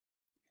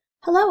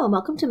Hello and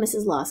welcome to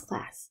Mrs. Law's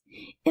class.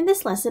 In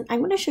this lesson,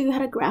 I'm going to show you how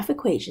to graph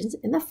equations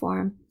in the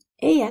form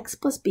ax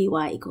plus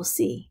by equals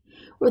c,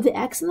 where the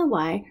x and the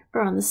y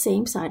are on the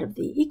same side of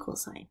the equal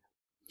sign.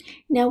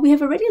 Now, we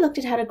have already looked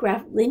at how to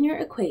graph linear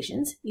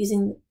equations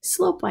using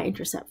slope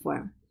y-intercept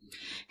form.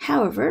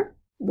 However,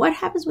 what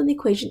happens when the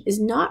equation is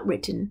not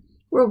written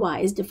where y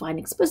is defined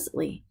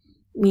explicitly,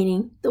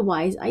 meaning the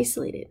y is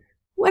isolated?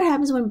 What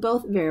happens when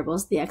both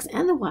variables, the x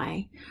and the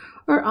y,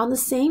 are on the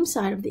same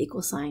side of the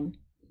equal sign,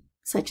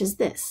 such as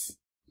this?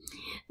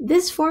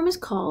 This form is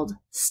called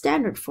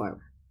standard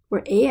form,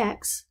 where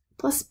ax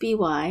plus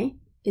by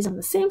is on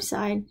the same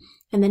side,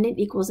 and then it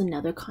equals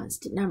another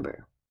constant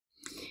number.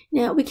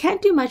 Now, we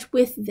can't do much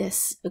with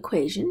this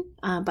equation,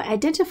 but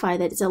identify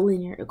that it's a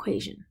linear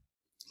equation.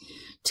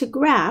 To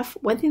graph,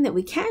 one thing that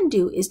we can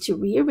do is to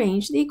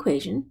rearrange the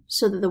equation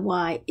so that the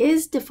y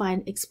is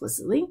defined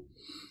explicitly,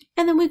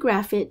 and then we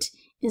graph it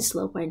in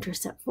slope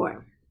y-intercept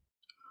form.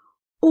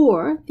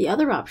 Or the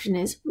other option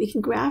is we can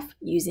graph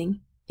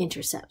using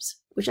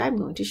intercepts, which I'm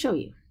going to show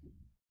you.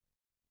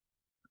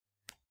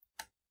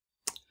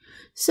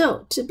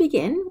 So to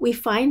begin, we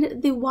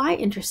find the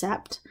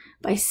y-intercept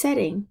by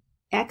setting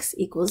x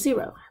equals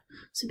 0.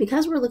 So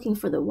because we're looking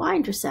for the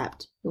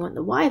y-intercept, we want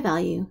the y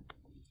value,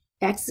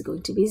 x is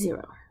going to be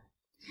 0.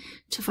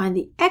 To find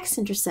the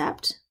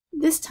x-intercept,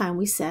 this time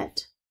we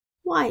set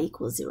y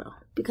equals 0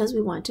 because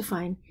we want to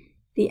find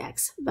the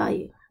x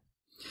value.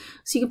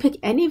 So you can pick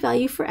any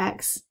value for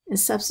x and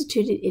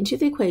substitute it into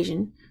the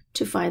equation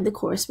to find the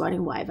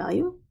corresponding y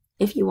value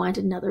if you want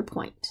another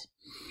point.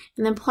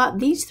 And then plot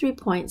these 3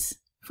 points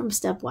from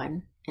step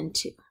 1 and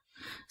 2.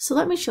 So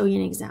let me show you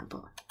an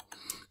example.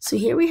 So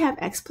here we have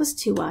x plus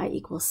 2y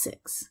equals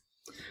 6.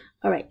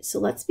 All right, so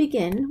let's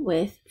begin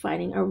with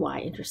finding our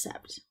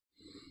y-intercept.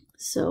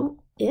 So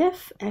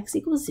if x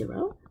equals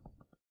 0,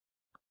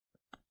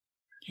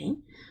 okay,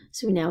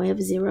 so now we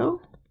have 0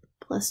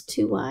 plus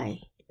 2y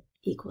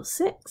equals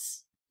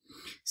 6.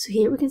 So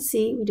here we can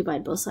see we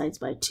divide both sides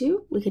by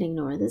 2. We can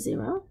ignore the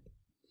 0.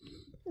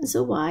 And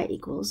so y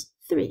equals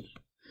 3.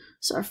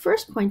 So our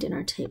first point in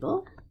our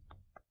table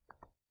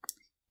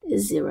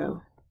is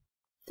 0,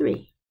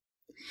 3.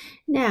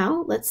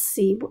 Now let's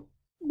see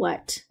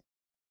what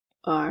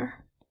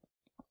our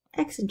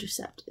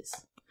x-intercept is.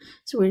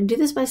 So we're going to do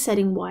this by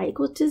setting y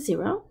equal to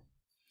 0.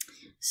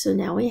 So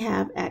now we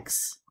have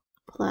x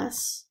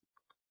plus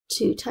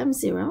 2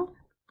 times 0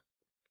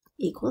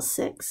 equals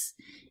 6,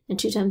 and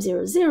 2 times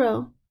 0 is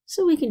 0,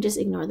 so we can just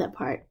ignore that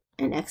part,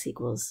 and x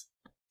equals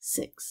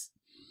 6.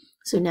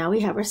 So now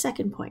we have our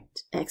second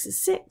point. X is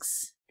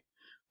 6,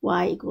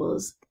 y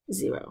equals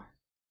 0.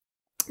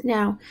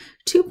 Now,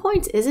 2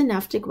 points is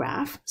enough to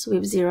graph, so we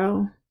have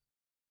 0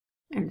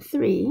 and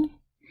 3,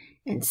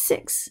 and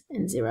 6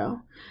 and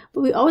 0, but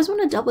we always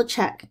want to double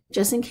check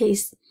just in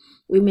case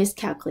we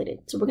miscalculated.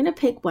 So we're going to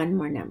pick one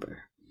more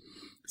number.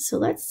 So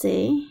let's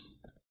say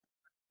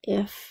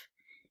if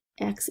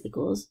x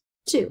equals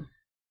 2.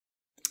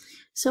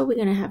 So we're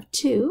going to have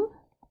 2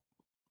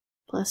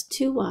 plus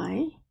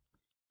 2y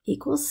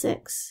equals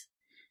 6.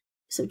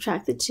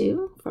 Subtract the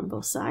 2 from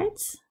both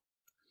sides.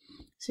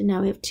 So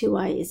now we have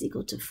 2y is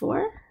equal to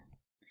 4.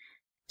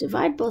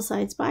 Divide both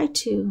sides by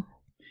 2,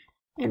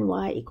 and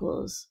y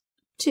equals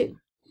 2.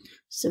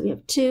 So we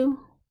have 2,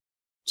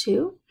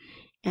 2,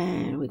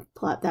 and we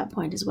plot that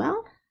point as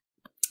well.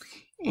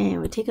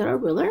 And we take out our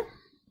ruler.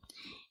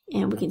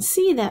 And we can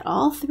see that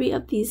all three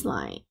of these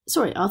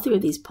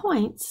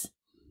points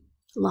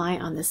lie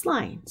on this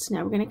line. So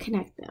now we're going to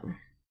connect them.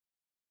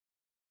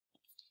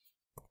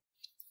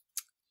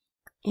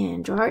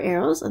 And draw our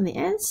arrows on the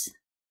ends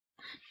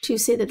to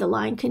say that the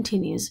line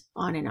continues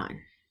on and on.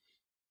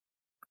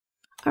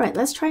 All right,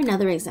 let's try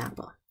another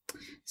example.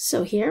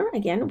 So here,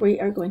 again, we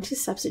are going to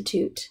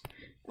substitute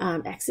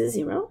x is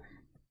 0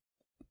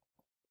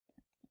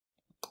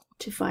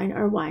 to find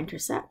our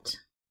y-intercept.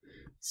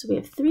 So we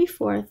have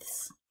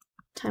 3/4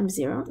 times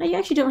 0. Now you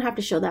actually don't have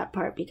to show that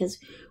part because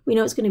we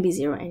know it's going to be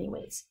 0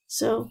 anyways.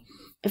 So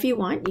if you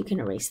want, you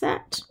can erase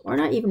that or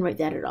not even write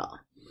that at all.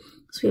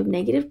 So we have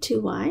negative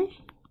 2y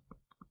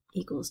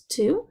equals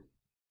 2.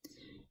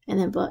 And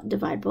then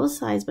divide both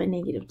sides by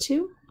negative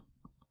 2.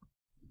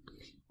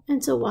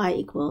 And so y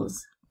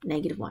equals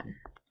negative 1.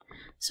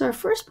 So our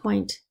first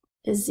point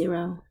is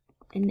 0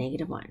 and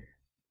negative 1.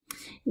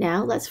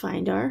 Now let's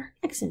find our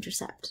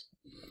x-intercept.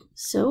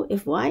 So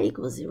if y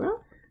equals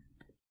 0,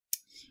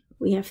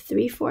 we have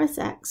 3/4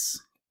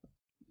 x.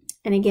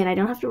 And again, I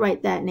don't have to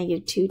write that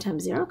negative 2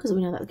 times 0 because we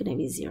know that's going to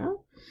be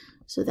 0.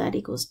 So that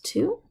equals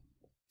 2.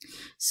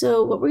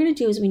 So what we're going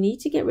to do is we need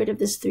to get rid of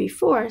this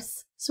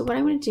 3/4. So what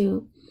I'm going to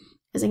do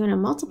is I'm going to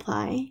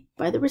multiply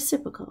by the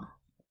reciprocal.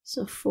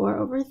 So 4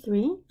 over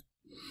 3.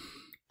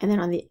 And then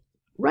on the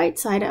right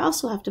side, I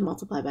also have to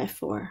multiply by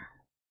 4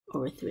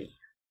 over 3.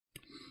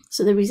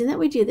 So the reason that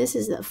we do this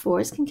is that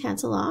 4's can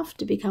cancel off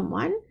to become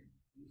 1.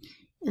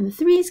 And the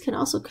 3's can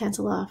also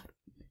cancel off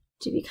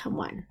to become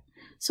 1.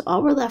 So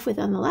all we're left with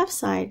on the left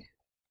side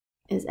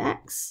is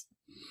x.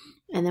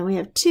 And then we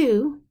have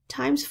 2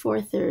 times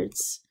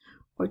 4/3,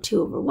 or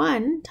 2 over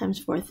 1 times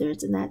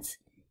 4/3, and that's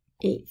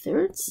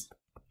 8/3.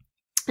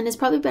 And it's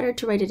probably better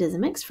to write it as a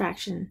mixed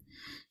fraction.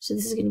 So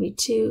this is going to be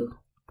 2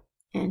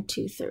 and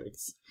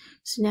 2/3.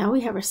 So now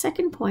we have our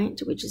second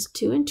point, which is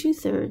 2 and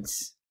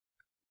 2/3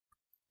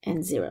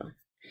 and 0.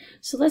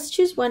 So let's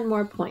choose one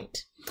more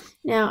point.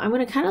 Now I'm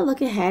going to kind of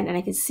look ahead, and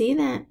I can see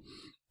that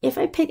if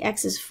I pick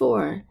x as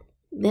 4,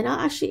 then I'll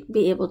actually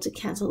be able to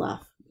cancel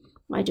off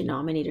my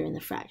denominator in the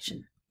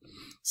fraction.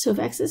 So if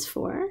x is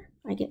 4,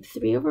 I get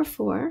 3 over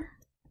 4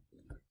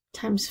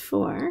 times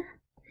 4,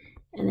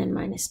 and then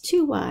minus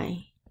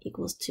 2y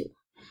equals 2.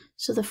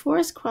 So the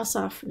 4's cross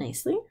off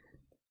nicely.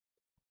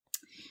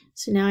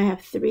 So now I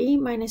have 3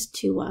 minus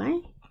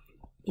 2y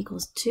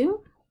equals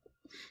 2.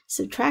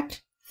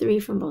 Subtract 3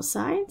 from both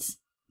sides.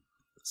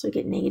 So I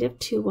get negative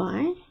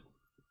 2y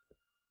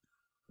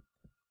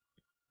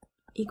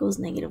equals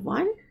negative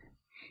 1.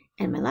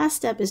 And my last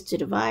step is to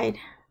divide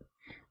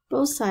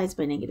both sides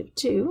by negative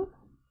 2.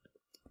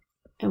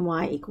 And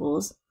y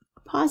equals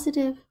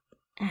positive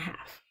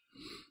 1/2.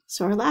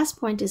 So our last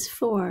point is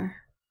 4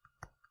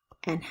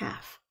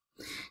 1/2.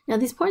 Now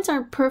these points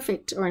aren't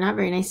perfect or not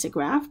very nice to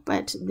graph,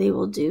 but they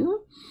will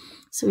do.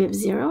 So we have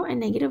 0 and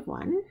negative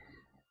 1,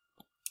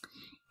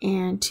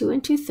 and 2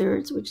 and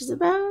 2/3, which is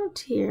about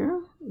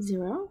here,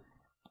 0.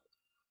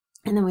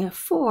 And then we have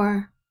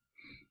 4,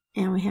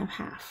 and we have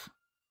 1/2.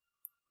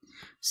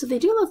 So they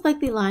do look like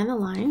they lie on the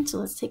line, so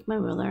let's take my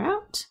ruler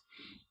out,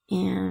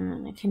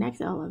 and I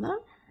connect all of them.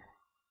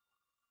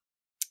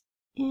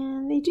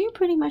 And they do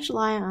pretty much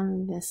lie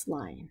on this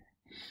line.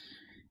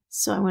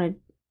 So I'm going to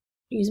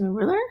use my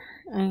ruler.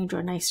 I'm going to draw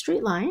a nice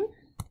straight line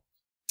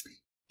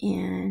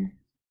and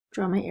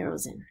draw my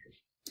arrows in.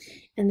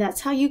 And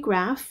that's how you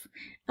graph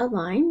a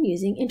line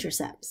using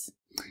intercepts.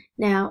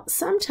 Now,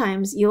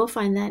 sometimes you'll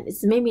find that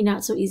it's maybe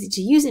not so easy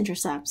to use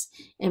intercepts,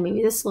 and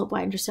maybe the slope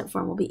y-intercept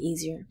form will be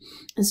easier.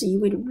 And so you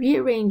would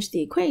rearrange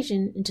the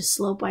equation into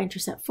slope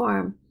y-intercept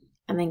form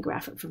and then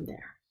graph it from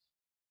there.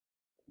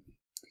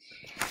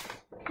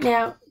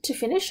 Now, to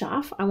finish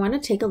off, I want to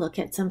take a look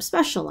at some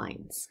special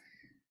lines.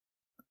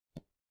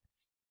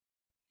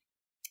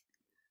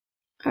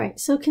 All right,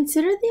 so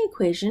consider the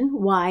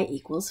equation y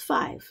equals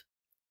 5.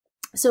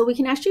 So we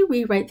can actually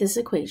rewrite this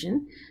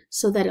equation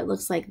so that it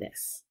looks like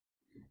this.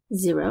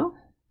 0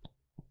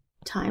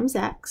 times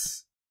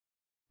x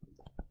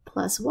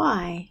plus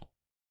y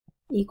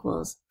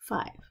equals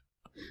 5.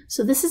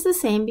 So this is the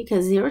same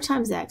because 0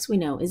 times x we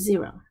know is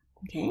 0.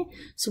 Okay,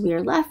 so we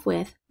are left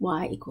with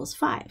y equals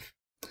 5.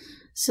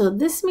 So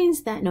this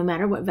means that no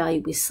matter what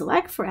value we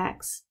select for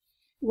x,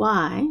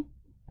 y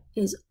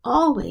is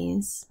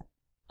always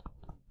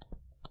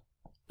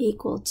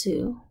equal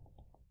to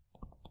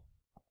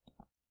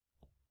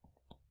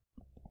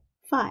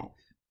 5.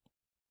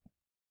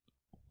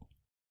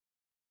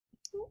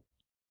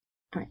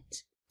 All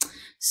right,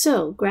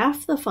 so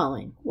graph the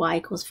following, y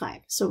equals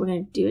 5. So we're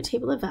going to do a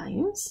table of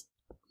values,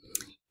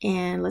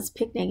 and let's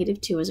pick negative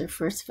 2 as our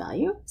first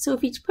value. So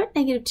if we put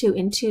negative 2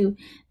 into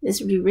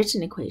this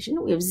rewritten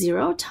equation, we have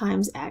 0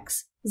 times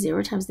x,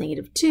 0 times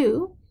negative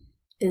 2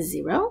 is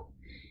 0,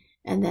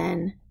 and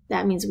then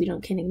that means we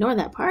can ignore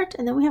that part,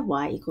 and then we have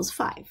y equals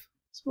 5.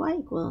 So y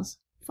equals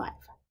 5.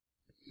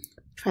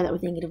 Try that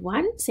with negative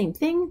 1, same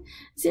thing.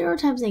 0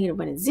 times negative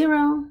 1 is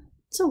 0,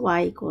 so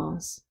y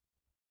equals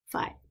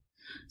 5.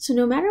 So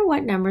no matter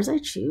what numbers I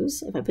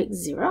choose, if I pick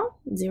 0,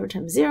 0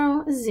 times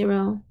 0 is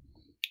 0,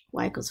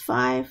 y equals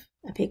 5.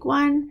 I pick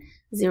 1,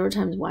 0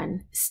 times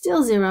 1 is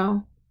still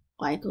 0,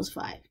 y equals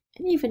 5.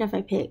 And even if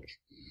I pick,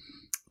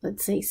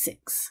 let's say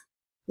 6,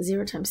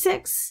 0 times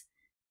 6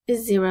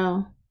 is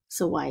 0,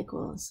 so y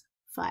equals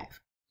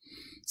 5.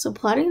 So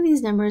plotting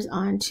these numbers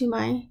onto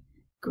my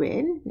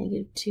grid,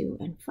 negative 2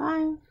 and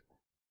 5,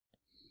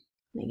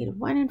 negative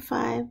 1 and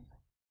 5,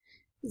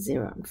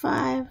 0 and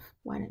 5,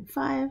 1 and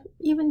 5,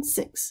 even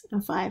 6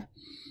 and 5,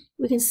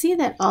 we can see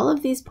that all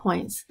of these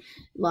points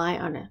lie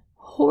on a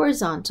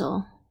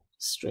horizontal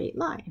straight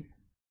line.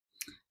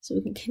 So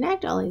we can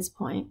connect all these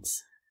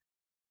points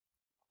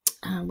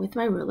with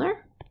my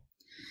ruler,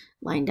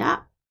 lined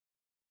up,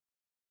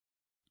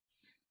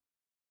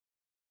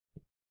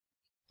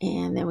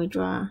 and then we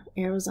draw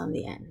arrows on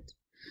the end.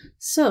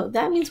 So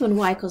that means when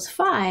y equals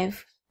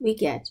 5, we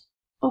get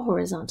a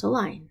horizontal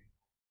line.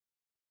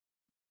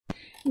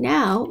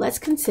 Now let's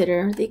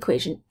consider the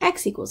equation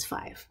x equals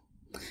 5.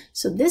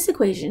 So this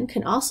equation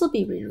can also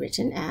be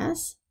rewritten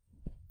as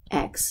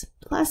x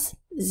plus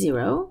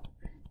 0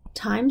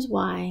 times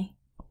y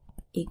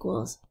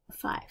equals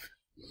 5.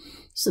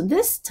 So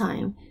this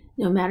time,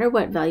 no matter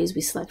what values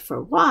we select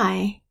for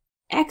y,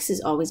 x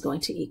is always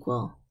going to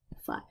equal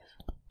 5.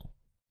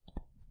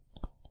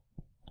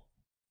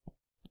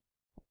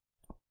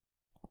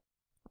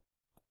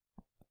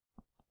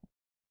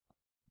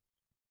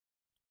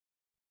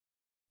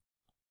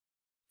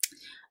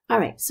 All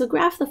right, so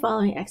graph the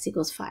following x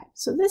equals 5.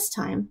 So this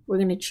time, we're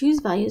going to choose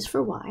values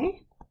for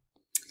y.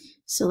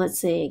 So let's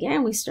say,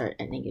 again, we start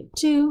at negative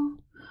 2.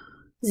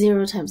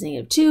 0 times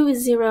negative 2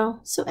 is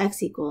 0, so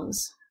x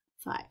equals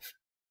 5.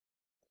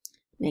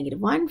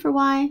 -1 for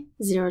y,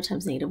 0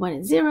 times -1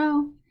 is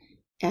 0,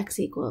 x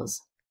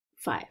equals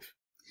 5,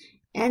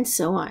 and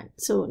so on.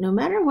 So no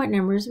matter what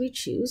numbers we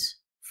choose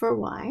for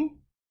y,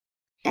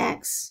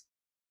 x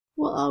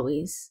will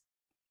always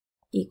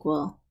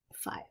equal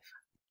 5.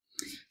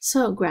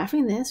 So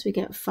graphing this, we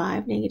get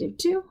 5,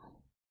 -2,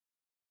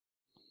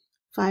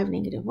 5,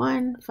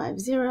 -1, 5,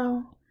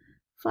 0,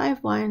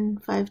 5, 1,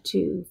 5,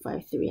 2,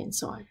 5, 3, and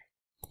so on.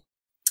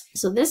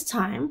 So this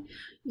time,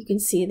 you can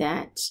see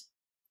that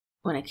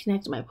when I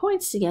connect my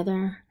points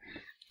together,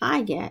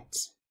 I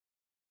get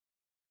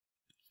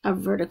a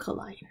vertical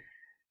line.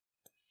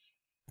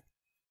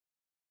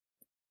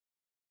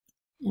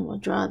 And we'll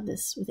draw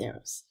this with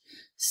arrows.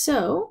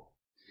 So,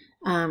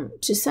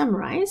 to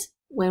summarize,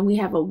 when we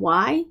have a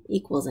y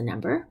equals a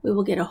number, we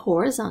will get a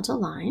horizontal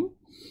line.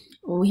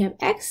 When we have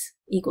x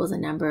equals a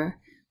number,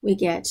 we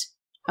get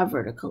a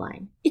vertical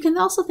line. You can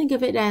also think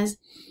of it as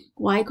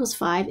y equals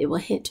 5, it will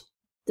hit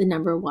the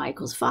number y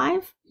equals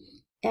 5.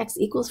 X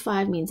equals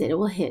 5 means that it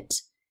will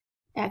hit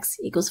x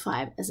equals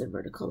 5 as a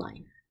vertical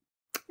line.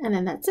 And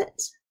then that's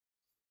it.